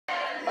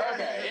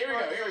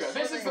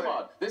is the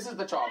one. This is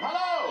the charm.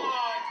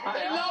 Hello!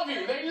 They love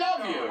you. They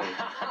love you.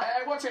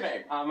 What's your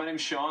name? My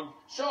name's Sean.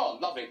 Sean,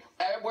 lovely.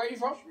 Where are you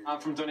from? I'm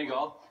from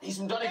Donegal. He's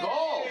from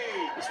Donegal.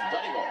 He's from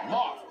Donegal.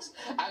 Marvellous.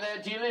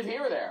 And do you live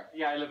here or there?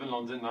 Yeah, I live in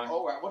London now.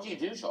 Oh, what do you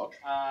do, Sean?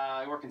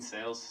 I work in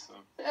sales. So.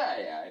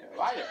 Yeah,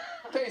 I know.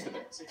 Pays the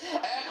bills.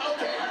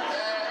 Okay,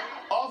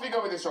 off you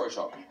go with your story,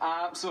 Sean.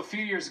 So a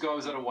few years ago, I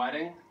was at a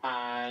wedding,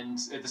 and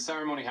the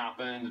ceremony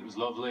happened. It was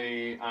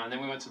lovely, and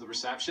then we went to the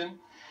reception.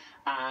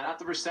 And at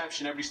the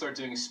reception, everybody started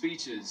doing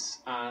speeches,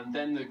 and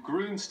then the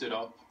groom stood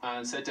up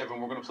and said to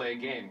everyone, "We're going to play a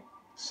game."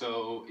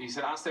 So he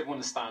asked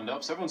everyone to stand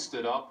up. So everyone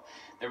stood up.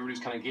 Everybody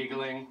was kind of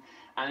giggling.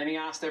 And then he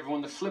asked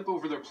everyone to flip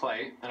over their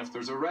plate, and if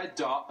there's a red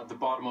dot at the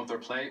bottom of their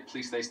plate,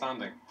 please stay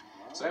standing.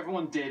 So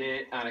everyone did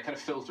it, and it kind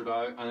of filtered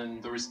out,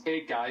 and there was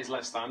 8 guys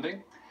left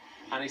standing.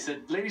 And he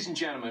said, "Ladies and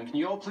gentlemen, can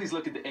you all please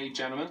look at the 8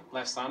 gentlemen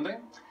left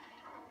standing?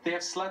 They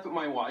have slept with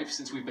my wife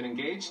since we've been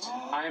engaged.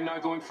 I am now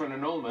going for an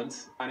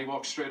annulment," and he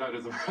walked straight out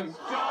of the room. Good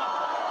one!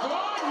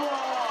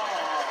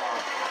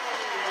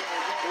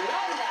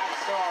 Love that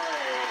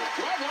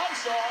story! Well done,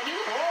 Sean.